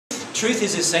truth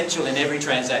is essential in every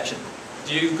transaction.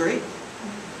 Do you agree?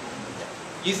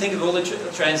 You think of all the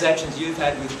transactions you've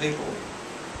had with people.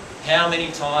 How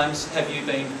many times have you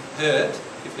been hurt,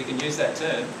 if we can use that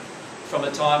term, from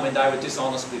a time when they were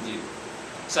dishonest with you?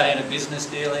 Say in a business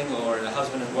dealing or in a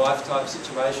husband and wife type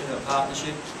situation or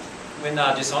partnership. When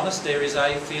they're dishonest, there is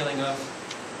a feeling that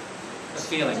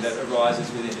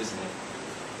arises within, isn't there?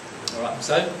 All right.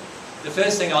 So the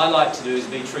first thing I like to do is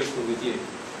be truthful with you.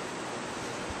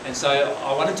 And so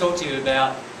I want to talk to you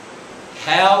about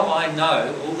how I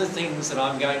know all the things that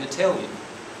I'm going to tell you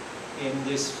in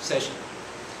this session.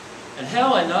 And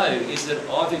how I know is that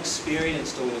I've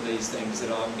experienced all of these things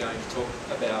that I'm going to talk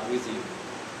about with you.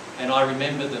 And I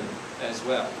remember them as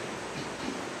well.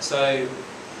 So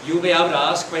you'll be able to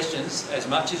ask questions as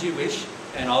much as you wish,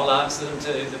 and I'll answer them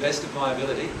to the best of my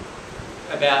ability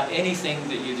about anything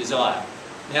that you desire.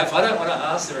 Now, if I don't want to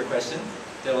answer a question,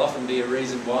 there'll often be a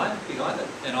reason why behind it,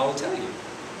 and I will tell you,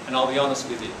 and I'll be honest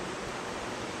with you.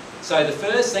 So the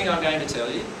first thing I'm going to tell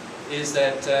you is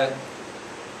that the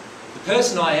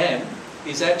person I am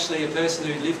is actually a person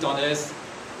who lived on earth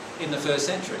in the 1st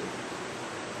century.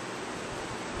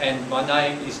 And my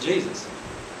name is Jesus.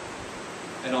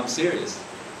 And I'm serious.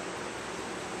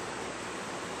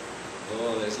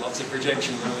 Oh, there's lots of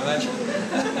projections on that.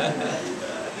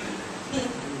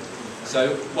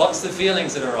 So, what's the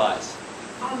feelings that arise?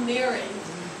 I'm married.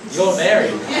 You're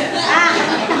married?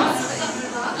 Yeah.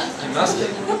 You must be.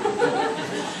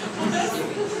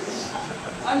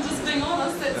 I'm just being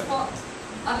honest, that's what,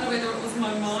 I don't know whether it was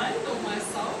my mind or my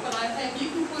soul, but I think you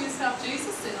can call yourself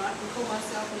Jesus, then I can call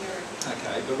myself Mary.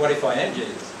 Okay, but what if I am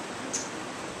Jesus?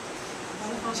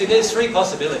 See, there's 3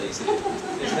 possibilities here,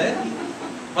 isn't there?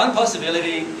 One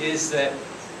possibility is that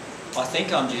I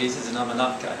think I'm Jesus and I'm a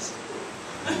nutcase.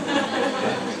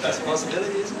 That's a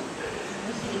possibility, isn't it?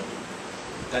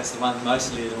 That's the one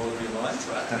mostly in all of your minds,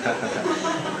 right?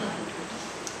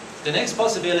 The next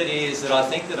possibility is that I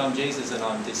think that I'm Jesus and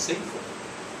I'm deceitful.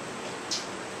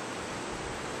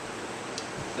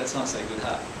 Let's not say good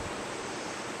heart.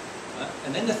 Right?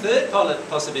 And then the third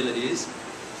possibility is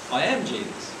I am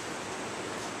Jesus.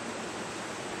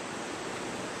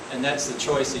 And that's the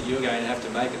choice that you're going to have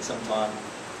to make at some time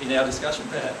in our discussion,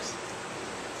 perhaps.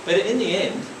 But in the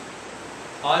end,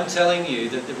 I'm telling you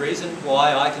that the reason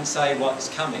why I can say what's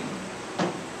coming,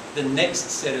 the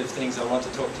next set of things I want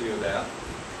to talk to you about,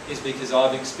 is because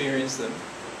I've experienced them,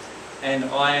 and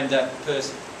I am that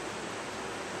person.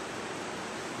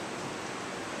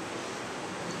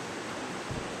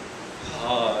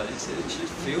 Oh, you should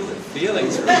feel the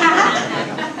feelings,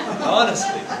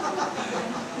 honestly.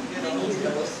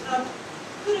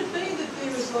 Could it be that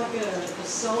there is like a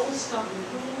soul stuck in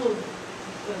all of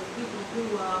the people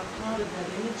who are part of that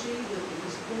energy that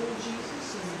is called Jesus,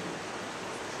 and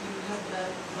you have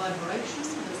that vibration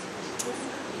that is called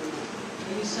that?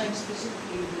 Are you saying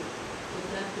specifically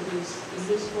that is in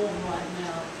this form right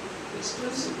now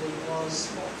exclusively was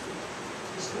what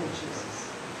is called Jesus?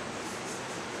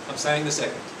 I'm saying the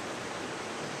second.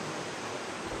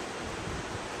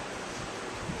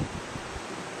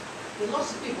 There are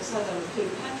lots of people say they were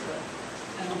Cleopatra.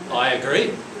 I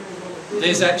agree.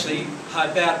 There's actually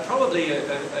about probably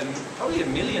a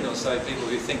million or so people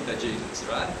who think they're Jesus,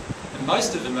 right? And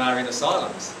most of them are in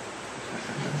asylums.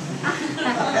 I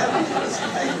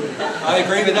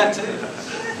agree with that too.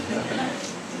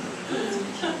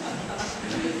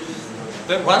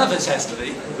 But one of us has to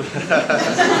be.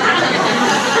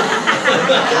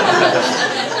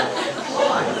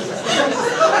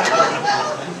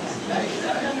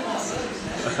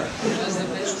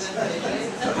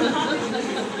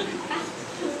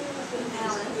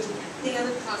 The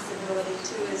other possibility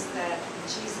too is that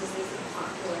Jesus isn't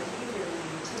popular here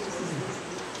too.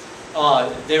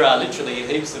 Oh, there are literally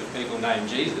heaps of people named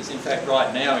Jesus. In fact,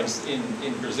 right now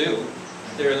in Brazil,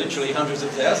 there are literally hundreds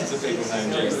of thousands of people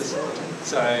named Jesus.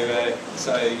 So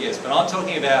yes, but I'm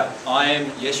talking about I am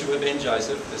Yeshua ben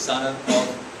Joseph, the son of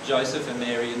Joseph and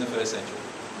Mary in the 1st century.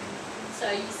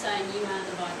 So you're saying you are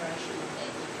the vibration of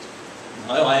that?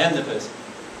 No, I am the person.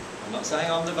 I'm not saying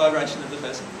I'm the vibration of the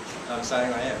person. I'm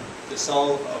saying I am the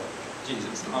soul of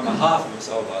Jesus. I'm a half of a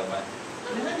soul, by the way.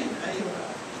 How do you know you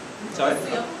are? Sorry? How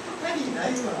do you know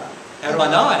you are? How do I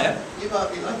know I am? You might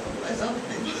be like all those other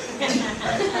things.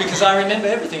 Because I remember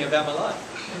everything about my life.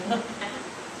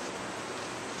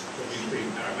 You speak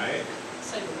Aramaic?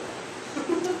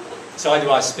 So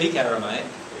do I speak Aramaic?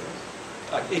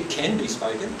 It can be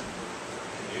spoken.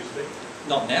 Can you speak?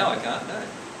 Not now, I can't, no.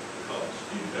 Because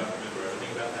you don't remember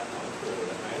everything about that life or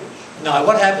that age? No,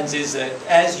 what happens is that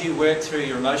as you work through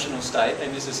your emotional state,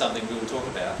 and this is something we will talk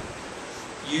about,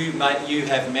 you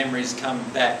have memories come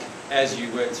back as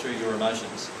you work through your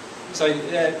emotions. So,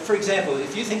 for example,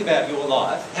 if you think about your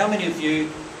life, how many of you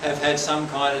have had some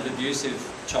kind of abusive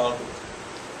childhood?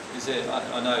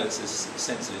 I know it's a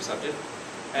sensitive subject.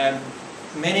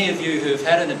 Many of you who have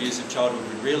had an abusive childhood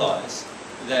would realise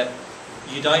that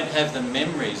you don't have the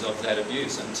memories of that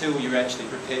abuse until you're actually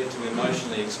prepared to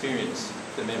emotionally experience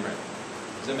the memory.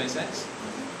 Does that make sense?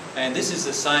 And this is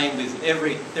the same with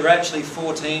there are actually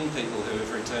 14 people who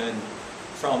have returned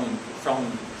from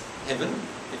heaven,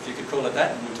 if you could call it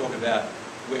that, and we'll talk about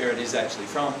where it is actually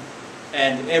from.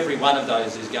 And every one of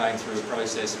those is going through a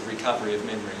process of recovery of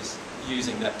memories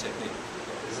using that technique.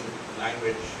 Isn't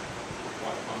language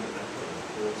quite fundamental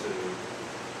to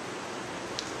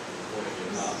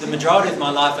the majority of my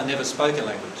life I never spoke a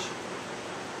language.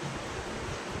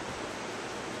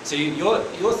 So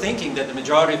you're thinking that the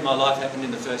majority of my life happened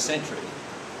in the 1st century.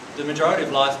 The majority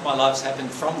of my life's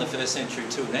happened from the 1st century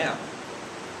till now.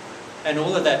 And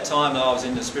all of that time that I was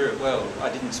in the spirit world, I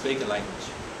didn't speak a language.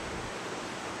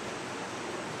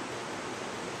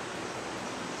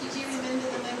 Did you remember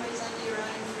the memories under your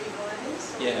own free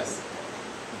eyes? Yeah.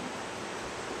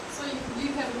 So you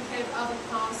haven't had other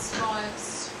past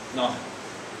lives No. to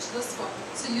this one.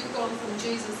 So you've gone from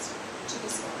Jesus to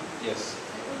this one. Yes.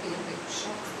 That would be a big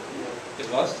shock. It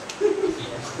was?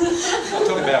 I'll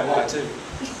talk about why too.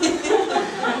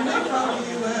 How told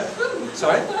you were?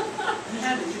 Sorry?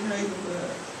 How did you know you were?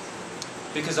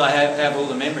 Because I have all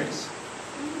the memories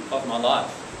of my life.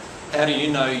 How do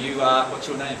you know you are, what's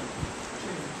your name?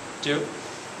 Jill?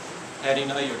 How do you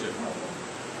know you're Jill?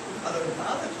 Mother and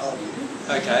father told you.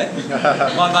 Okay.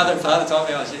 My mother and father told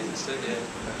me I was Jesus too, yeah.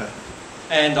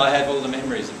 And I have all the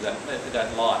memories of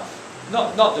that life.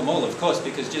 Not them all, of course,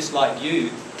 because just like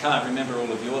you can't remember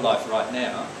all of your life right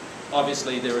now,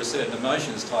 obviously there are certain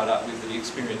emotions tied up with the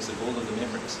experience of all of the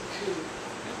memories.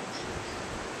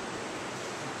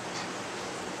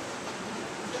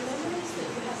 The memories that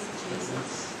you have of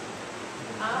Jesus,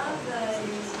 are they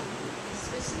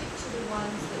specific to the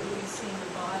ones that we see in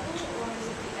the Bible, or is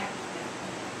it the accurate?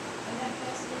 And that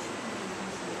person is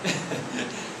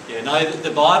Yeah, no,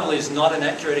 the Bible is not an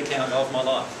accurate account of my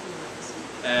life.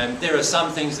 There are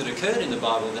some things that occurred in the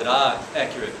Bible that are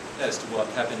accurate as to what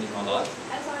happened in my life.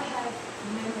 As I have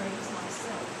memories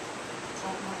myself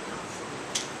of my past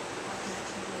life, I can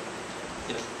actually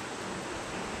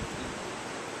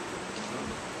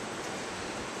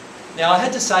Yeah. Now I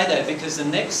had to say that because the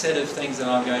next set of things that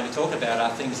I'm going to talk about are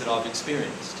things that I've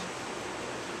experienced.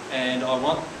 And I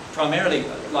want primarily,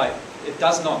 like, it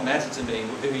does not matter to me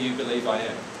who you believe I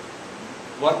am.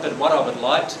 But what I would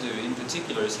like to do in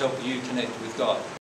particular is help you connect with God.